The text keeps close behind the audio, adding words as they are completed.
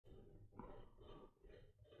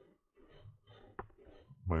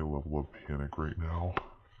my level of panic right now.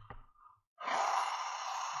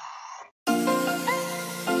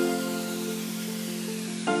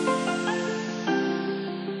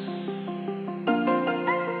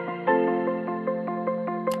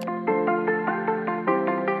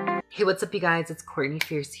 Hey, what's up you guys? It's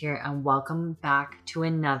Kourtneyyfierce here and welcome back to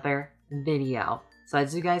another video. So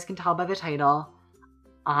as you guys can tell by the title,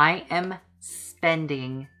 I am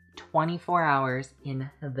spending 24 hours in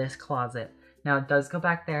this closet. Now it does go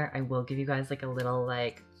back there. I will give you guys like a little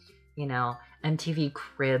like, you know, MTV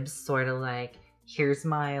Cribs sort of like, here's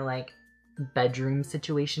my like bedroom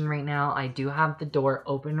situation right now. I do have the door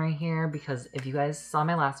open right here because if you guys saw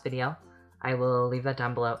my last video, I will leave that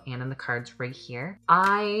down below and in the cards right here.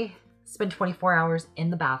 I spent 24 hours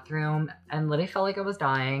in the bathroom and literally felt like I was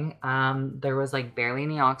dying. There was like barely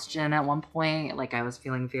any oxygen at one point. Like I was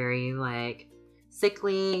feeling very like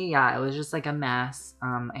sickly. Yeah, it was just like a mess.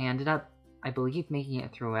 I ended up, I believe, making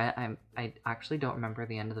it through it. I actually don't remember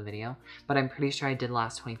the end of the video, but I'm pretty sure I did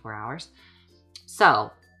last 24 hours.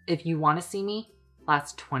 So if you want to see me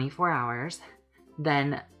last 24 hours,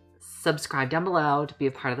 then subscribe down below to be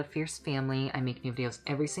a part of the Fierce family. I make new videos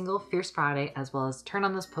every single Fierce Friday, as well as turn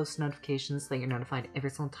on those post notifications so that you're notified every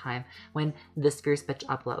single time when this Fierce bitch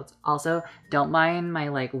uploads. Also, don't mind my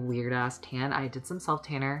like weird ass tan. I did some self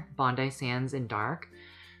tanner, Bondi Sands in dark,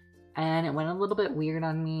 and it went a little bit weird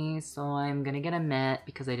on me, so I'm gonna get a mitt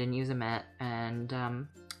because I didn't use a mitt. And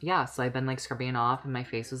yeah, so I've been like scrubbing it off and my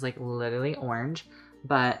face was like literally orange.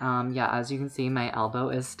 But yeah, as you can see, my elbow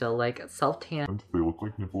is still like self-tan. They look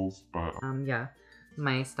like nipples, but yeah,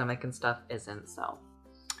 my stomach and stuff isn't. So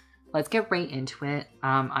let's get right into it.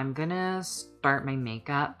 I'm gonna start my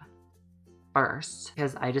makeup first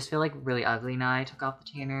because I just feel like really ugly now. I took off the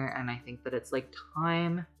tanner and I think that it's like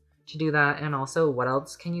time to do that. And also, what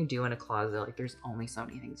else can you do in a closet? Like there's only so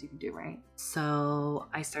many things you can do, right? So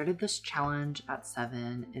I started this challenge at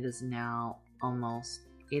 7. It is now almost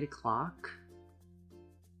 8 o'clock.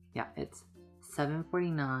 Yeah, it's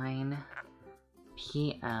 7:49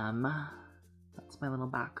 p.m. That's my little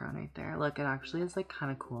background right there. Look, it actually is like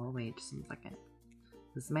kind of cool. Wait just a second.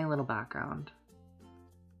 This is my little background.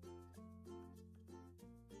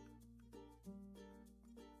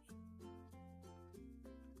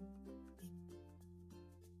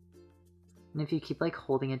 And if you keep like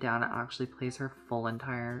holding it down, it actually plays her full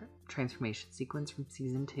entire transformation sequence from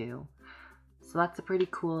season 2. So that's a pretty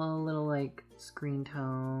cool little like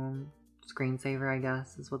screensaver, I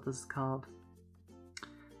guess is what this is called.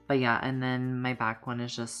 But yeah, and then my back one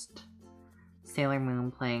is just Sailor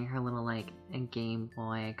Moon playing her little like a Game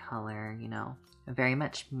Boy Color, you know, very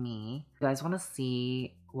much me. You guys want to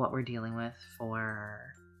see what we're dealing with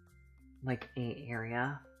for like a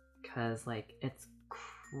area? Because like it's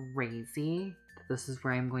crazy. This is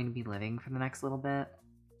where I'm going to be living for the next little bit.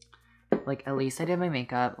 Like, at least I did my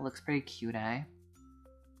makeup. It looks pretty cute, eh?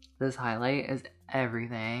 This highlight is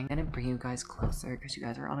everything. I'm gonna bring you guys closer because you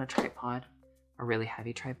guys are on a tripod. A really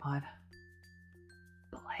heavy tripod.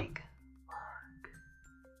 But like, look.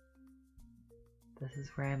 This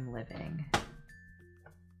is where I'm living.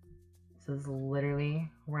 This is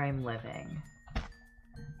literally where I'm living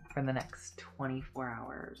for the next 24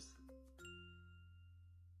 hours.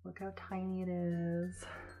 Look how tiny it is.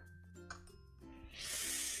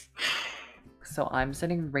 So I'm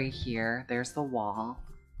sitting right here. There's the wall.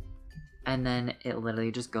 And then it literally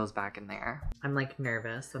just goes back in there. I'm like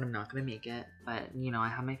nervous that I'm not gonna make it. But you know, I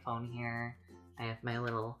have my phone here. I have my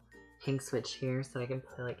little pink switch here so that I can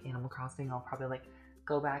play like Animal Crossing. I'll probably like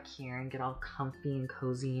go back here and get all comfy and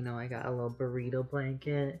cozy. You know, I got a little burrito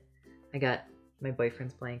blanket. I got my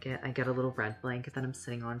boyfriend's blanket. I got a little red blanket that I'm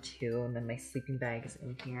sitting on too. And then my sleeping bag is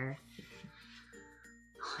in here.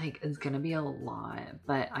 Like, it's gonna be a lot,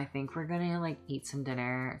 but I think we're gonna like eat some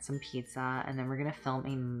dinner, some pizza, and then we're gonna film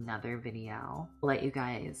another video. Let you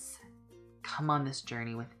guys come on this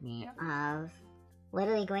journey with me of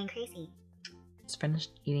literally going crazy. Just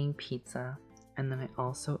finished eating pizza, and then I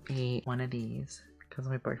also ate one of these because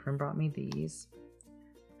my boyfriend brought me these.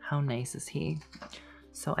 How nice is he?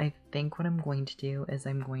 So I think what I'm going to do is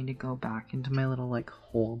I'm going to go back into my little like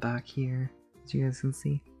hole back here, as you guys can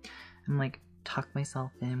see, and like tuck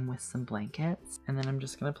myself in with some blankets, and then I'm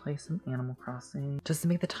just gonna play some Animal Crossing just to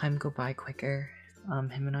make the time go by quicker.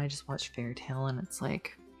 Him and I just watched Fairy Tale and it's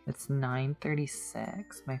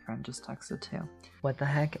 9:36. My friend just texted too. What the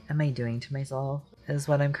heck am I doing to myself is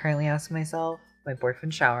what I'm currently asking myself. My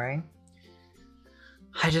boyfriend's showering.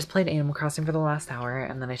 I just played Animal Crossing for the last hour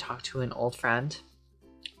and then I talked to an old friend,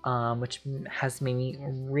 which has made me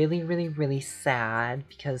really sad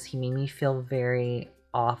because he made me feel very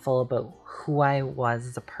awful about who I was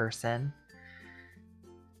as a person.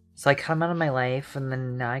 So I cut him out of my life, and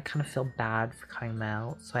then now I kind of feel bad for cutting him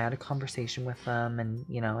out. So I had a conversation with them, and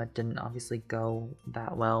you know, it didn't obviously go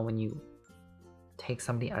that well when you take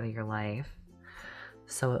somebody out of your life.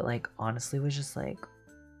 So it like honestly was just like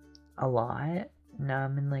a lot. Now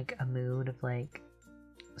I'm in like a mood of like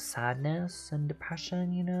sadness and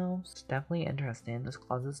depression, you know. It's definitely interesting. This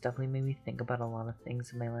closet's definitely made me think about a lot of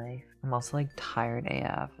things in my life. I'm also like tired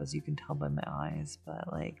AF, as you can tell by my eyes,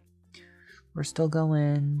 but like we're still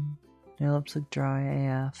going. My lips look dry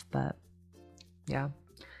AF, but yeah,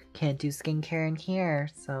 can't do skincare in here,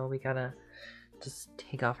 so we gotta just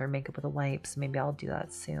take off our makeup with the wipes. Maybe I'll do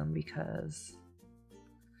that soon because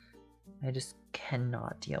I just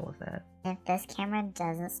cannot deal with it. If this camera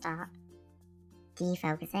doesn't stop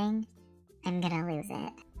defocusing, I'm gonna lose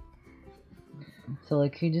it. So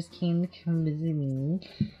like who just came to come visit me?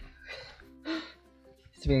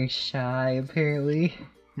 He's very shy apparently.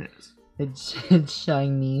 Yes. It's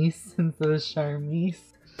Chinese instead of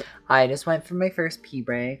Charmise. I just went for my first pee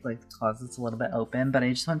break. Like the closet's a little bit open, but I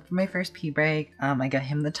just went for my first pee break. I got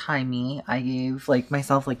him the timey. I gave like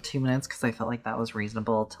myself like 2 minutes because I felt like that was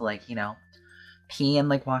reasonable to like, you know, pee and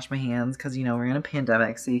like wash my hands because, you know, we're in a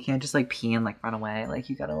pandemic, so you can't just like pee and like run away. Like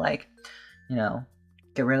you gotta like, you know,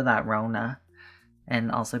 get rid of that Rona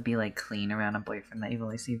and also be like clean around a boyfriend that you've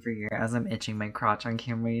only seen for a year, as I'm itching my crotch on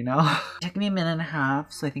camera, you know. It took me a minute and a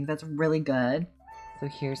half, so I think that's really good. So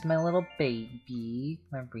here's my little baby,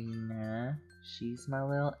 Marina. She's my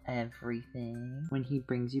little everything. When he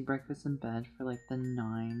brings you breakfast in bed for like the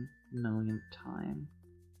 9 millionth time.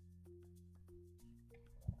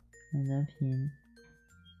 I love him.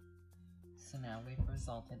 So now we've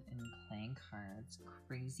resulted in playing cards,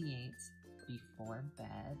 Crazy Eights before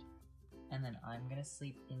bed, and then I'm gonna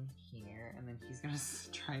sleep in here, and then he's gonna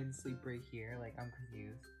try and sleep right here. Like, I'm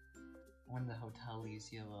confused. When the hotel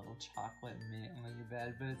leaves you a little chocolate mint on your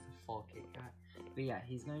bed, but it's a full Kit Kat. But yeah,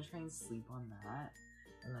 he's gonna try and sleep on that,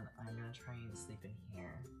 and then I'm gonna try and sleep in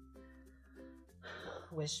here.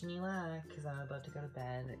 Wish me luck, because I'm about to go to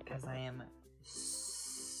bed, because I am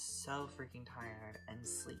so freaking tired and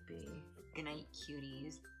sleepy. Good night,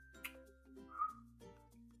 cuties.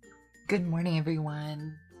 Good morning,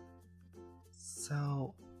 everyone.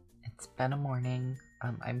 So, it's been a morning.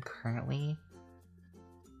 I'm currently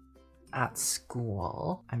at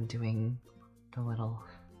school. I'm doing the little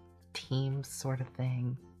team sort of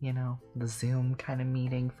thing, you know, the Zoom kind of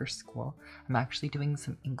meeting for school. I'm actually doing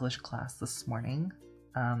some English class this morning.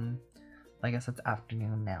 I guess it's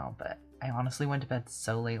afternoon now, but I honestly went to bed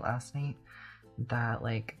so late last night that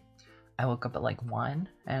like I woke up at like 1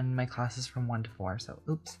 and my class is from 1 to 4, so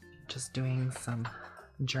oops. Just doing some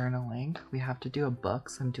journaling. We have to do a book,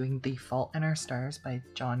 so I'm doing The Fault in Our Stars by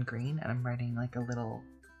John Green, and I'm writing like a little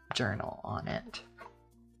journal on it.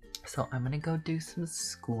 So I'm gonna go do some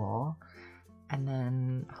school, and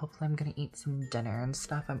then hopefully I'm gonna eat some dinner and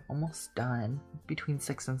stuff. I'm almost done. Between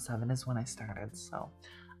 6 and 7 is when I started, so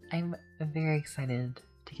I'm very excited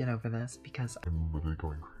to get over this because I'm literally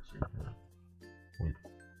going crazy. Like,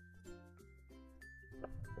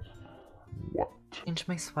 what? Changed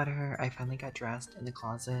my sweater. I finally got dressed in the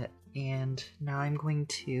closet, and now I'm going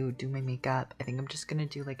to do my makeup. I think I'm just gonna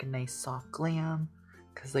do like a nice soft glam,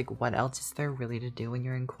 because like what else is there really to do when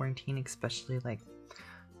you're in quarantine, especially like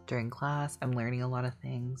during class? I'm learning a lot of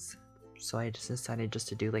things, so I just decided just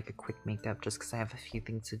to do like a quick makeup just because I have a few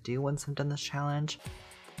things to do once I'm done this challenge.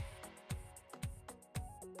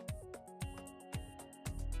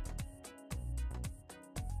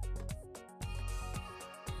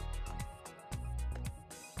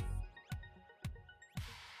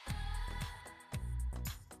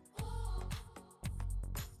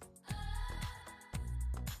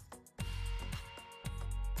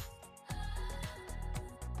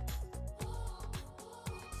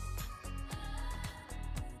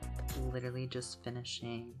 Literally just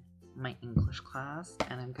finishing my English class,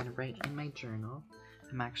 and I'm gonna write in my journal.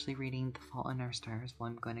 I'm actually reading The Fault in Our Stars while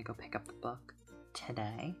I'm going to go pick up the book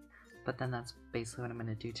today, but then that's basically what I'm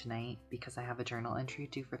gonna do tonight because I have a journal entry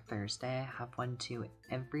due for Thursday. I have one due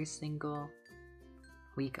every single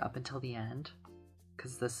week up until the end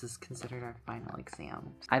because this is considered our final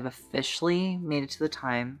exam. I've officially made it to the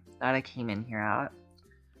time that I came in here at.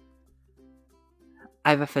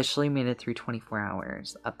 I've officially made it through 24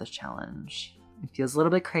 hours of the challenge. It feels a little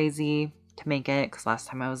bit crazy to make it because last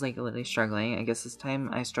time I was like literally struggling. I guess this time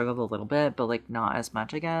I struggled a little bit, but like not as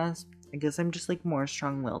much, I guess. I guess I'm just like more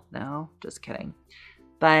strong-willed now. Just kidding.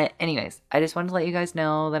 But anyways, I just wanted to let you guys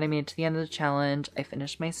know that I made it to the end of the challenge. I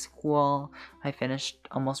finished my school. I finished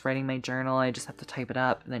almost writing my journal. I just have to type it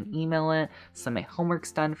up and then email it. So my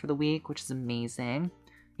homework's done for the week, which is amazing.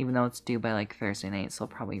 even though it's due by like Thursday night, so I'll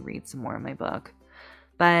probably read some more of my book.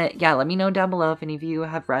 But yeah, let me know down below if any of you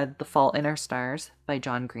have read The Fault in Our Stars by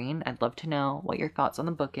John Green. I'd love to know what your thoughts on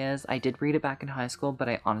the book is. I did read it back in high school, but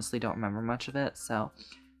I honestly don't remember much of it. So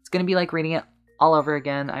it's going to be like reading it all over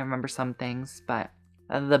again. I remember some things, but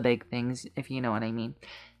the big things, if you know what I mean.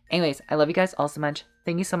 Anyways, I love you guys all so much.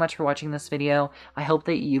 Thank you so much for watching this video. I hope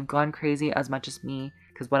that you've gone crazy as much as me,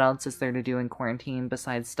 because what else is there to do in quarantine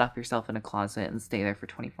besides stuff yourself in a closet and stay there for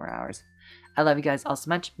 24 hours? I love you guys all so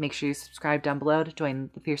much. Make sure you subscribe down below to join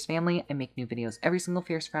the Fierce family. I make new videos every single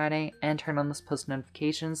Fierce Friday, and turn on those post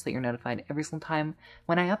notifications so that you're notified every single time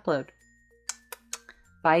when I upload.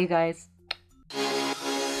 Bye, you guys.